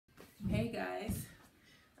guys,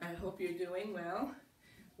 I hope you're doing well.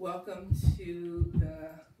 Welcome to the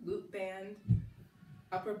Loop Band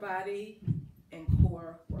upper body and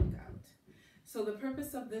core workout. So the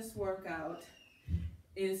purpose of this workout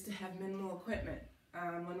is to have minimal equipment.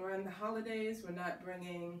 When we're in the holidays, we're not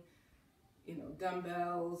bringing,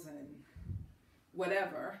 dumbbells and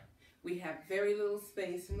whatever. We have very little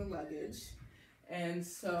space in the luggage, and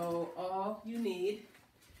so all you need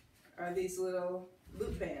are these little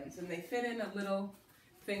loop bands, and they fit in a little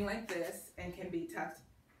thing like this and can be tucked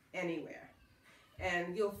anywhere.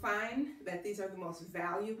 And you'll find that these are the most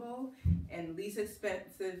valuable and least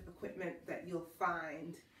expensive equipment that you'll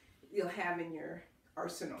have in your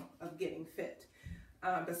arsenal of getting fit,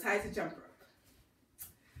 besides a jump rope.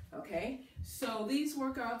 Okay, so these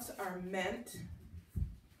workouts are meant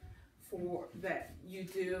for that you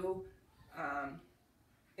do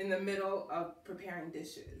in the middle of preparing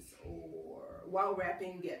dishes, or while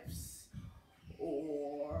wrapping gifts,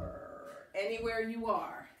 or anywhere you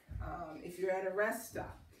are. If you're at a rest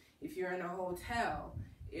stop, if you're in a hotel,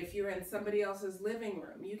 if you're in somebody else's living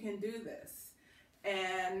room, you can do this.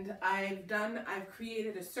 And I've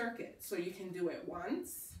created a circuit so you can do it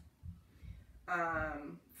once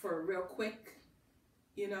for a real quick,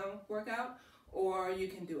 workout, or you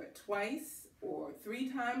can do it twice or 3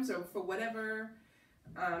 times, or for whatever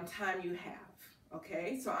time you have.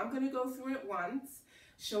 Okay, so I'm going to go through it once,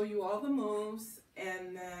 show you all the moves,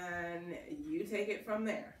 and then you take it from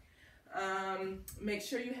there. Make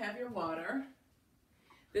sure you have your water.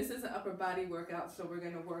 This is an upper body workout, so we're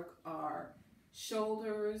going to work our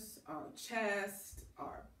shoulders, our chest,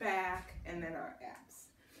 our back, and then our abs.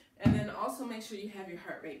 And then also make sure you have your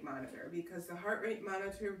heart rate monitor, because the heart rate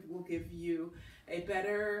monitor will give you a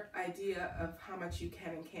better idea of how much you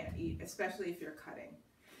can and can't eat, especially if you're cutting.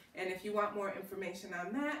 And if you want more information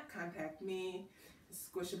on that, contact me,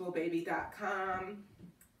 squishablebaby.com.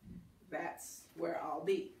 That's where I'll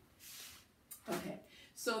be. Okay,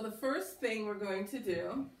 so the first thing we're going to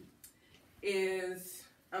do is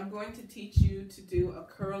I'm going to teach you to do a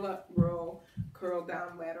curl up row, curl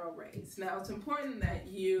down lateral raise. Now it's important that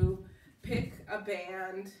you pick a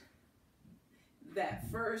band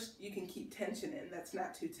that first you can keep tension in, that's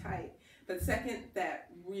not too tight, but second, that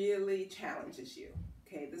really challenges you.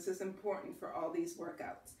 Okay, this is important for all these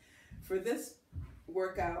workouts. For this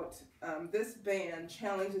workout, this band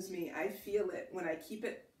challenges me. I feel it when I keep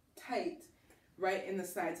it tight right in the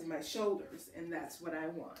sides of my shoulders, and that's what I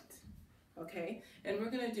want. Okay, and we're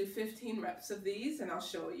going to do 15 reps of these, and I'll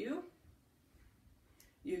show you.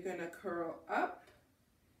 You're going to curl up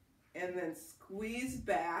and then squeeze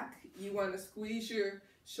back. You want to squeeze your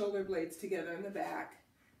shoulder blades together in the back.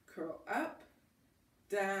 Curl up,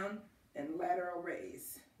 down, and lateral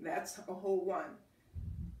raise. That's a whole one.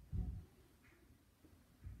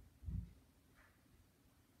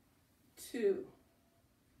 Two.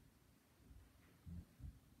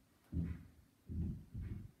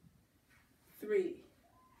 Three.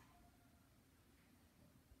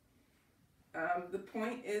 The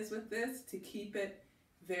point is with this to keep it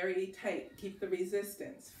very tight. Keep the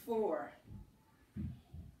resistance. 4.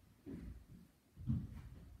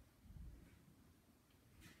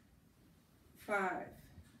 5.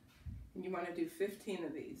 And you want to do 15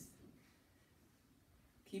 of these.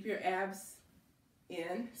 Keep your abs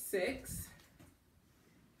in. 6.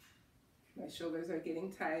 My shoulders are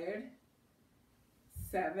getting tired.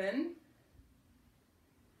 7.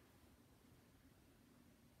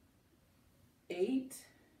 8.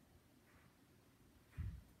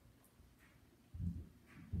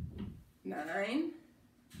 9.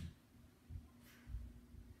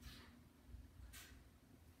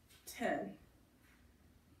 10.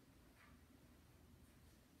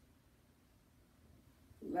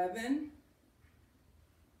 11.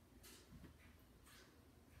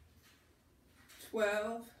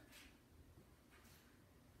 12.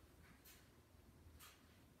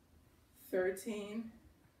 13.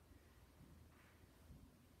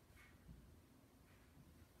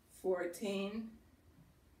 14.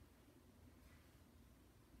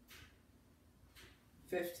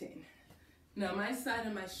 15. Now my side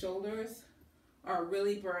of my shoulders are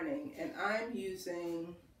really burning, and I'm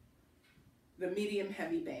using the medium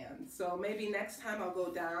heavy band. So maybe next time I'll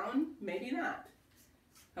go down, maybe not.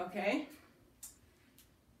 Okay?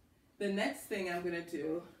 The next thing I'm going to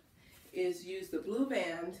do is use the blue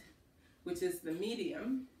band, which is the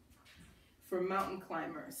medium, for mountain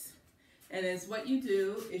climbers. And as what you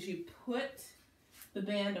do is you put the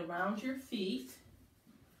band around your feet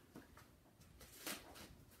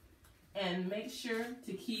and make sure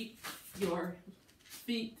to keep your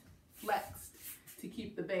feet flexed to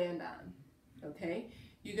keep the band on. Okay?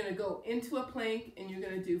 You're going to go into a plank and you're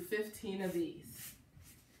going to do 15 of these.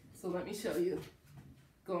 So let me show you.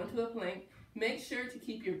 Go into a plank. Make sure to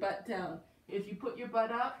keep your butt down. If you put your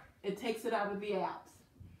butt up, it takes it out of the abs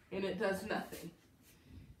and it does nothing.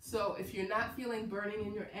 So if you're not feeling burning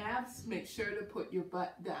in your abs, make sure to put your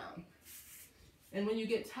butt down. And when you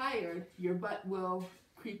get tired, your butt will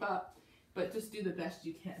creep up, but just do the best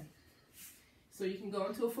you can. So you can go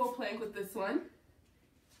into a full plank with this one,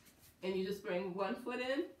 and you just bring one foot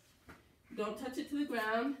in, don't touch it to the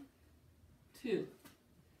ground, 2,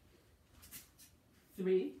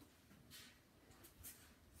 3,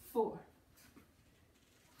 4,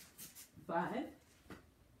 5,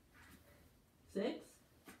 6,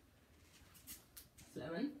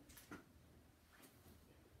 7,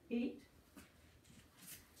 8,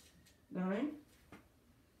 9,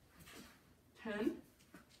 10,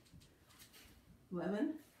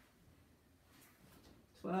 11,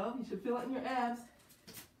 12, you should feel it in your abs,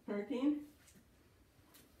 13,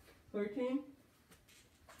 14,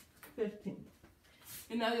 15.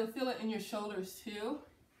 And now you'll feel it in your shoulders too,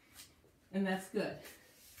 and that's good,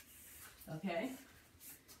 okay?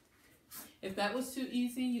 If that was too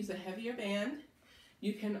easy, use a heavier band.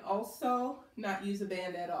 You can also not use a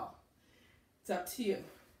band at all. It's up to you.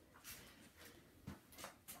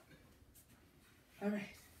 All right.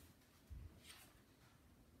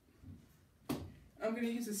 I'm going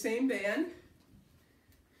to use the same band,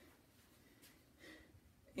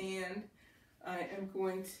 and I am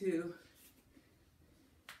going to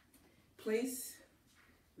place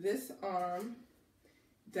this arm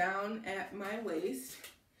down at my waist,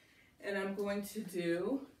 and I'm going to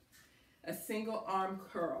do a single arm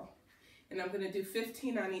curl, and I'm going to do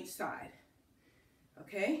 15 on each side.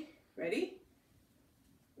 Okay, ready?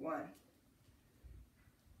 1,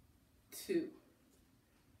 2,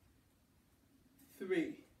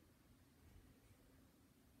 3,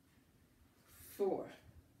 4,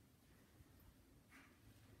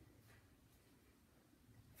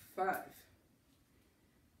 5,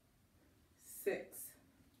 6,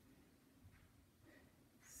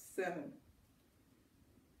 7,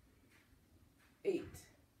 8,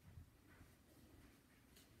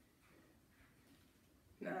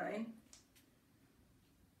 9,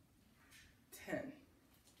 10,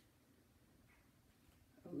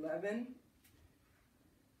 11,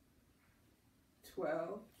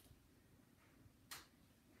 12,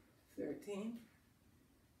 13,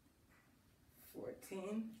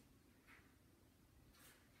 14,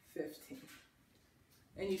 15.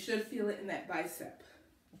 And you should feel it in that bicep,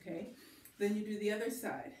 okay? Then you do the other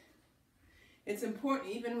side. It's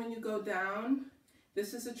important, even when you go down,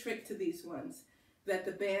 this is a trick to these ones, that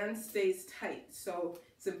the band stays tight. So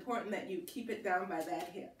it's important that you keep it down by that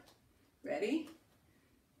hip. Ready?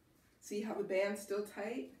 See how the band's still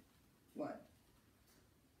tight? 1,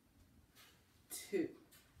 2,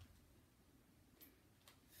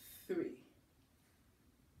 3,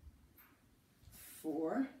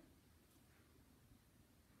 4,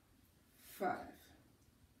 5,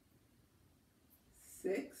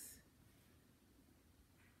 6,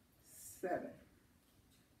 7,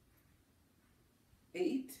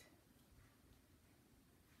 8,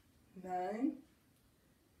 9,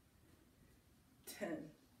 10.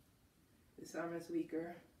 This arm is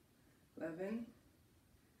weaker. 11,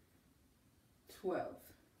 12,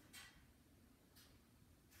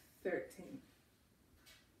 13,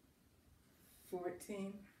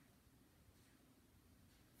 14,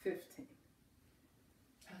 15.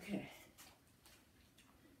 Okay.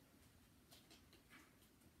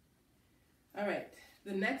 All right,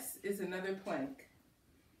 the next is another plank.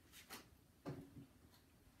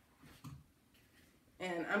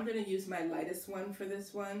 And I'm going to use my lightest one for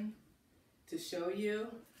this one to show you.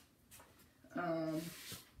 And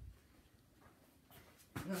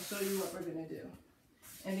I'll show you what we're going to do.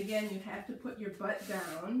 And again, you have to put your butt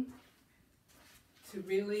down to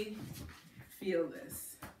really feel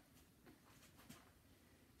this.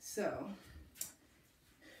 So,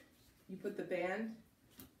 you put the band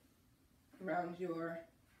around your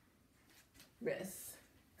wrists.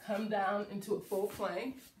 Come down into a full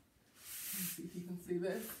plank. Let's see if you can see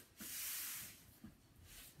this.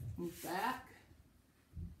 Move back.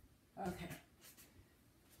 Okay.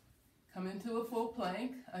 Come into a full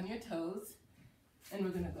plank on your toes. And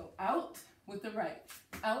we're going to go out with the right,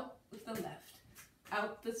 out with the left.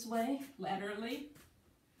 Out this way, laterally.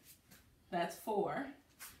 That's 4,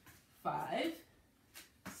 5,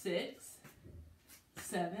 6,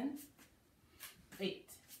 7, 8,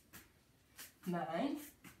 9,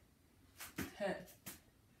 10,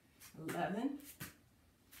 11,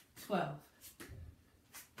 12,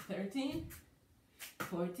 13,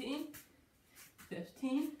 14,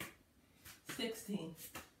 15, 16,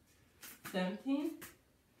 17,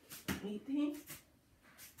 18,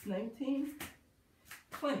 19,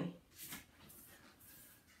 20.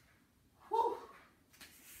 Whew.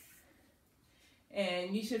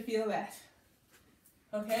 And you should feel that.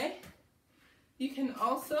 Okay? You can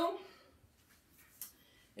also,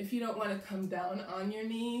 if you don't want to come down on your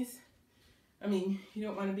knees, you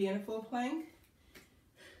don't want to be in a full plank,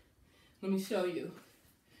 let me show you.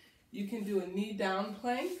 You can do a knee down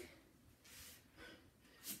plank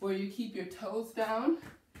where you keep your toes down,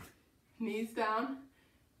 knees down,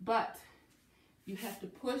 but you have to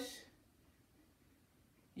push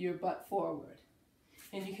your butt forward.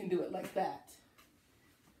 And you can do it like that.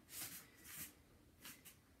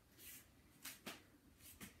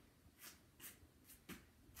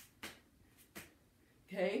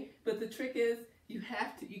 Okay, but the trick is you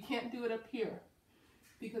can't do it up here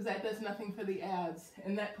because that does nothing for the abs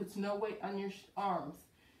and that puts no weight on your arms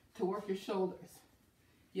to work your shoulders.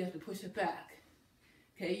 You have to push it back.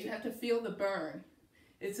 Okay, you have to feel the burn.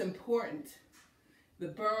 It's important. The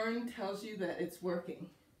burn tells you that it's working.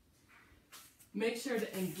 Make sure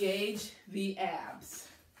to engage the abs.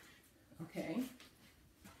 Okay?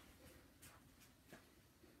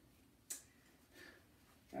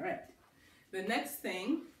 All right. The next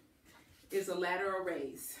thing is a lateral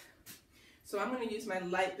raise. So I'm going to use my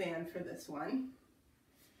light band for this one.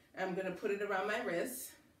 I'm going to put it around my wrist.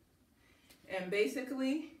 And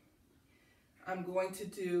basically, I'm going to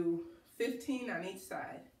do 15 on each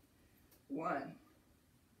side. 1,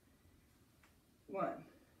 1,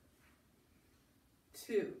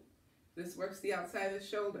 2. This works the outside of the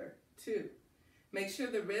shoulder. 2. Make sure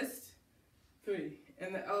the wrist, 3,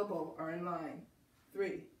 and the elbow are in line.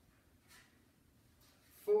 3,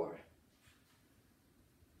 4,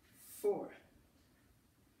 4,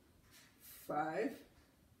 5,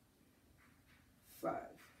 5,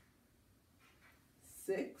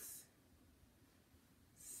 6,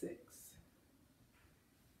 6,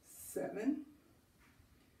 7,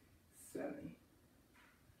 7,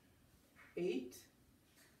 8,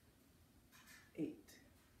 8,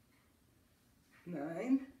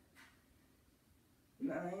 9,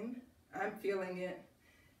 9. I'm feeling it,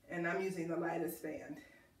 and I'm using the lightest band.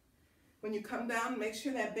 When you come down, make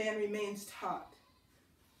sure that band remains taut.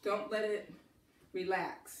 Don't let it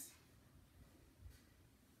relax.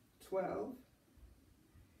 12,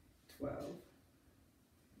 12,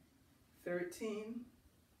 13,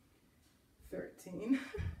 13.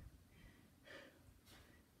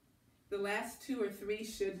 The last 2 or 3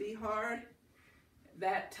 should be hard.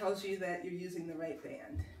 That tells you that you're using the right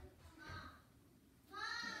band.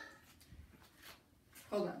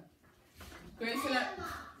 Hold on. Grayson,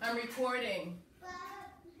 I'm recording.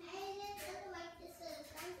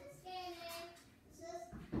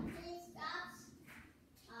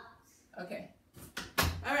 Okay.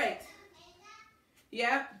 All right.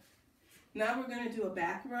 Yep. Now we're going to do a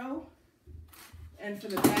back row. And for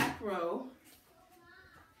the back row,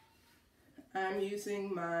 I'm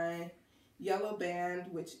using my yellow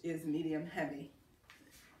band, which is medium heavy.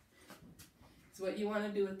 So what you want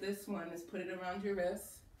to do with this one is put it around your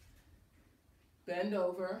wrist, bend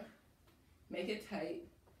over, make it tight,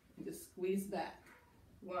 and just squeeze back.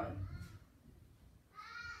 1,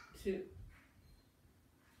 2,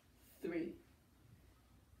 3,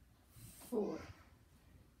 4,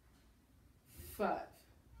 5,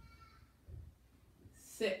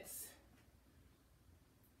 6,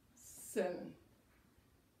 7,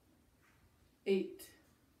 8,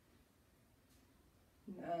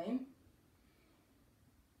 9,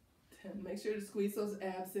 10. Make sure to squeeze those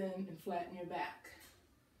abs in and flatten your back.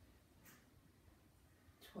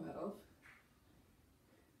 12,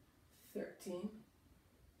 13,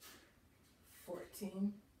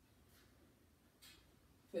 14,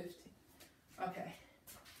 15. Okay.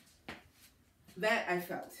 That I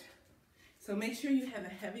felt. So make sure you have a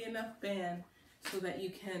heavy enough band so that you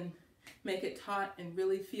can make it taut and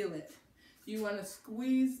really feel it. You want to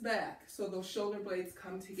squeeze back so those shoulder blades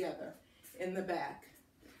come together in the back.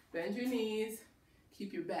 Bend your knees,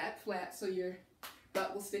 keep your back flat so your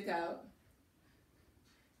butt will stick out,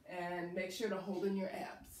 and make sure to hold in your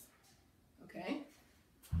abs. Okay?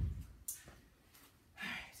 All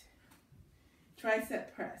right.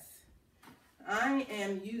 Tricep press. I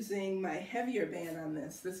am using my heavier band on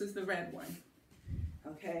this. This is the red one.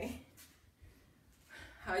 Okay?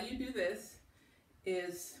 How you do this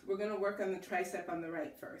is we're going to work on the tricep on the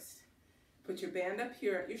right first. Put your band up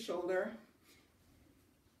here at your shoulder.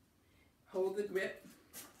 Hold the grip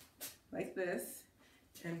like this,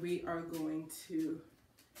 and we are going to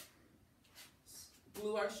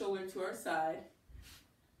glue our shoulder to our side,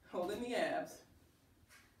 holding the abs,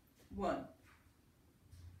 1.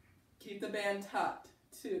 Keep the band taut.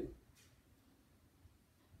 2,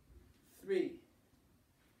 3,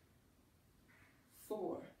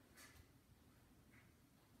 4,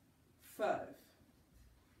 5,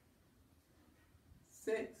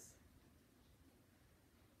 6,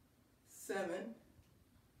 7.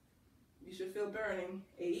 You should feel burning.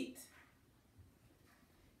 8.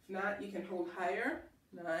 If not, you can hold higher.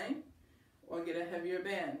 9, or get a heavier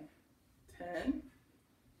band. 10,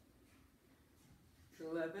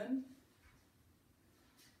 11,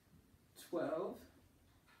 12,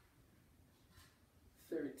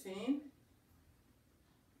 13,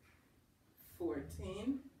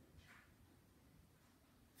 14,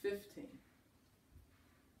 15.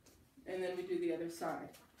 And then we do the other side.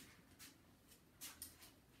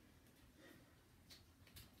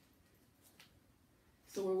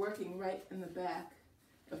 So we're working right in the back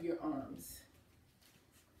of your arms.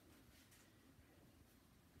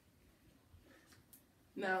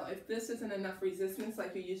 Now, if this isn't enough resistance,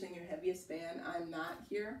 like you're using your heaviest band, I'm not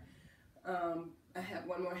here. I have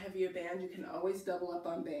one more heavier band. You can always double up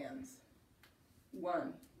on bands.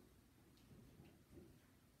 1,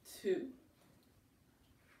 2,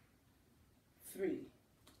 3,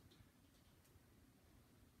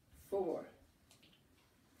 4,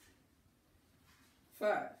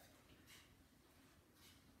 5,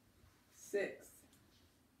 6,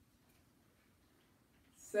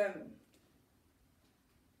 7,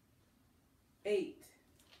 8,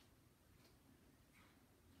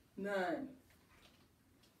 9,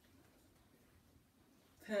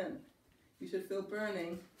 10. You should feel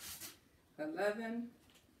burning. 11,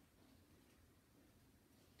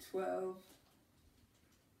 12,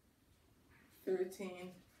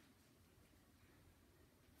 13,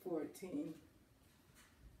 14,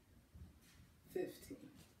 15.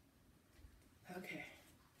 Okay.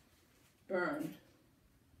 Burn.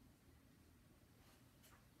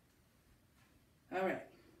 All right.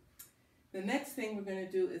 The next thing we're going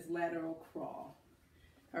to do is lateral crawl.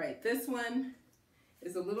 All right, this one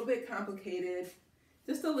is a little bit complicated,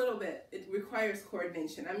 just a little bit. It requires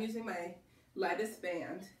coordination. I'm using my lightest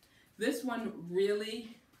band. This one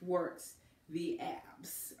really works the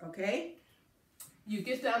abs, okay? You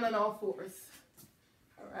get down on all fours,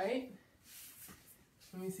 all right?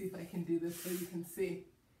 Let me see if I can do this so you can see.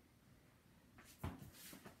 I'll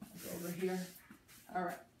go over here. All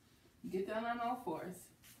right, you get down on all fours.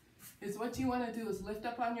 Is what you want to do is lift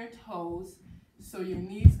up on your toes so your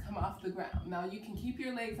knees come off the ground. Now you can keep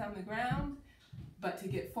your legs on the ground, but to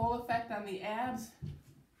get full effect on the abs,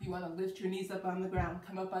 you want to lift your knees up on the ground,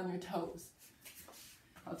 come up on your toes.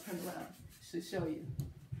 I'll turn around to show you.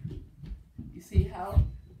 You see how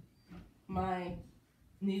my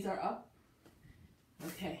knees are up?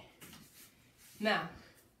 Okay. Now,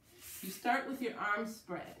 you start with your arms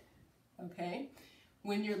spread, okay?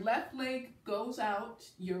 When your left leg goes out,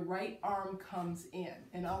 your right arm comes in,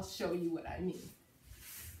 and I'll show you what I mean.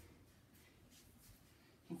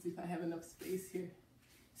 Let's see if I have enough space here.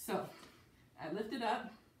 So, I lift it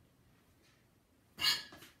up,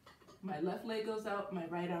 my left leg goes out, my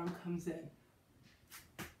right arm comes in.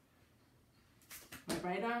 My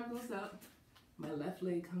right arm goes up, my left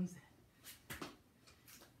leg comes in.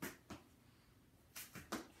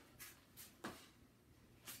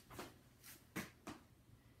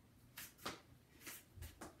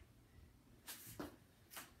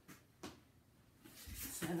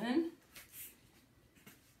 Seven,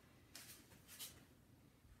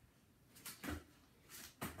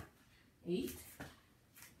 8,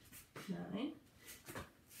 9,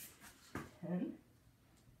 10.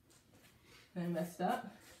 I messed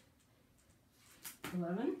up.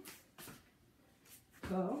 11,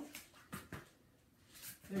 12,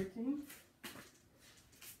 13.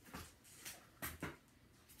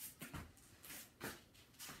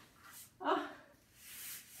 Ah,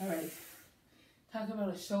 all right. Talk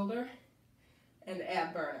about a shoulder and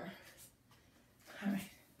ab burner. All right.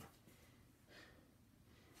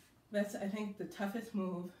 That's, I think, the toughest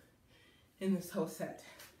move in this whole set.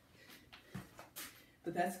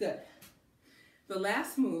 But that's good. The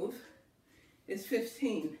last move is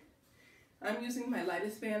 15. I'm using my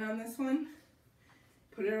lightest band on this one.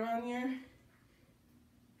 Put it around your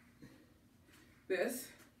this.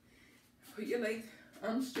 Put your legs,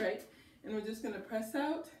 arms straight, and we're just gonna press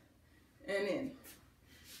out and in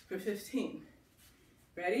for 15.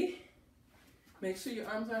 Ready? Make sure your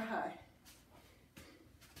arms are high.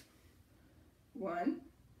 1,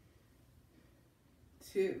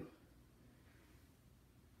 2,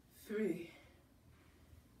 3,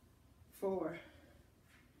 4,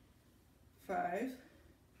 5,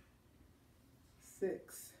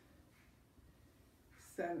 6,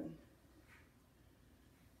 7,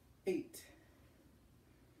 8,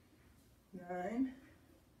 9,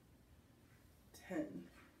 10,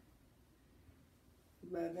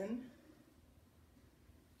 11,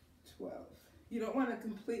 12. You don't want to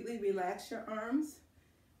completely relax your arms,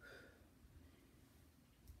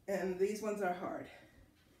 and these ones are hard.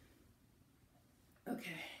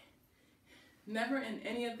 Okay. Never in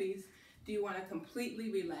any of these do you want to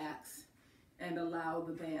completely relax and allow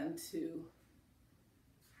the band to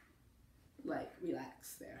like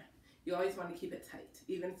relax there. You always want to keep it tight,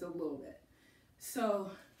 even if it's a little bit. So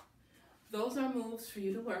those are moves for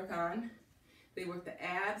you to work on. They work the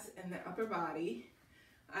abs and the upper body.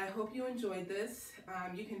 I hope you enjoyed this.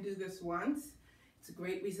 You can do this once. It's a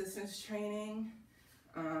great resistance training.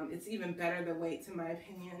 It's even better than weights in my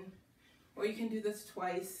opinion. Or you can do this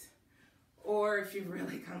twice. Or if you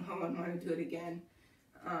really come home and want to do it again.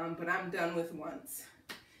 But I'm done with once.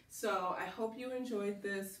 So I hope you enjoyed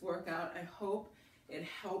this workout. I hope it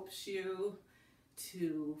helps you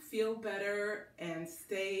to feel better and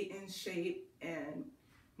stay in shape and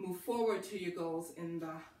move forward to your goals in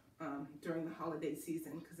the during the holiday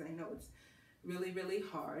season, because I know it's really, really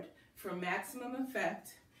hard. For maximum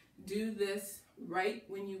effect, do this right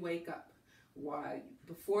when you wake up,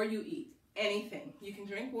 before you eat anything. You can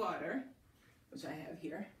drink water, which I have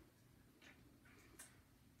here.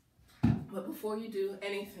 But before you do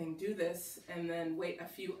anything, do this and then wait a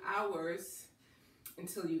few hours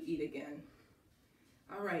until you eat again.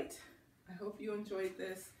 All right, I hope you enjoyed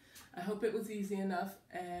this. I hope it was easy enough,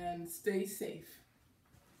 and stay safe.